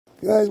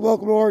Guys,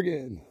 welcome to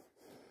Oregon.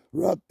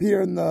 We're up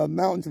here in the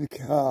mountains of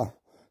the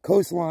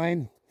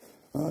coastline.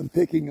 I'm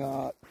picking,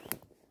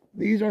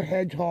 these are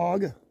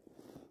hedgehog.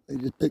 I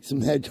just picked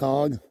some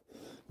hedgehog.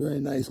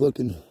 Very nice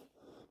looking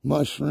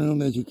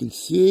mushroom, as you can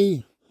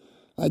see.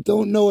 I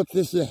don't know if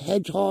this is a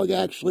hedgehog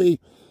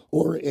actually,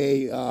 or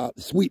a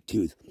sweet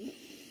tooth.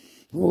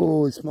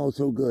 Oh, it smells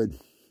so good.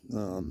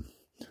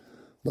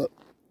 But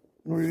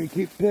we're gonna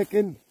keep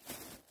picking.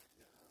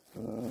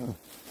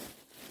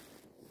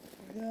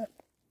 Yeah.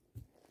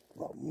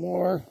 A lot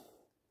more.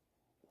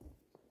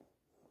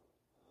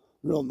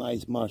 Real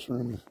nice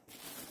mushrooms.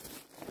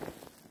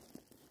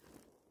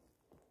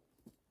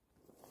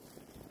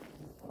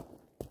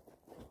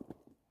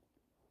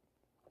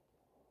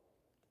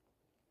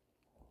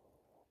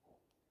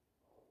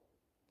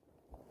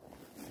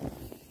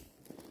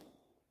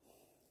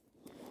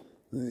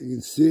 You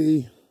can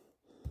see,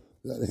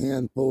 got a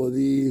handful of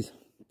these.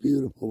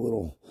 Beautiful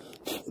little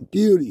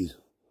beauties.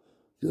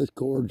 Just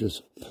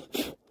gorgeous.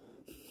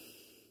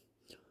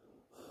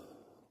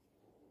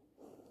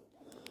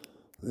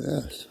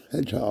 Yes,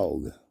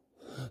 hedgehog.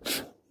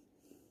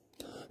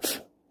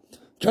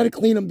 Try to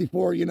clean them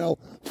before,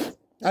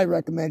 I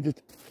recommend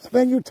just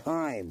spend your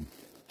time.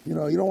 You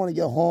don't want to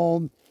get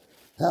home,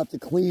 have to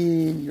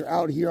clean. You're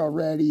out here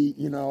already,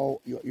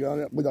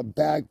 you're with a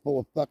bag full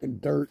of fucking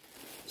dirt.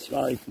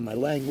 Sorry for my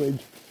language.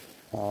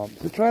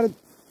 So try to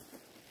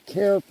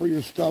care for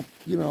your stuff,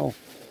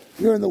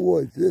 you're in the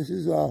woods. This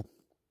is a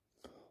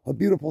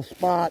beautiful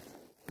spot.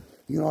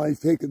 I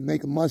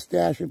make a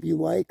mustache if you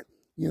like,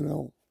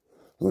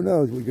 Who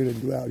knows what you're going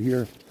to do out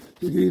here.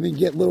 You can even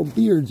get little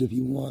beards if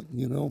you want,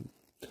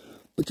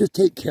 But just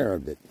take care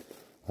of it.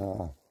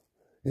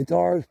 It's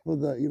ours for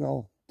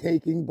the,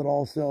 taking, but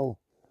also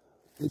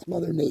it's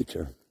Mother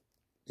Nature.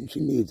 And she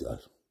needs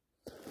us.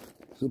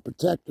 So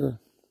protect her.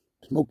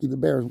 Smokey the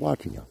Bear is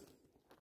watching you.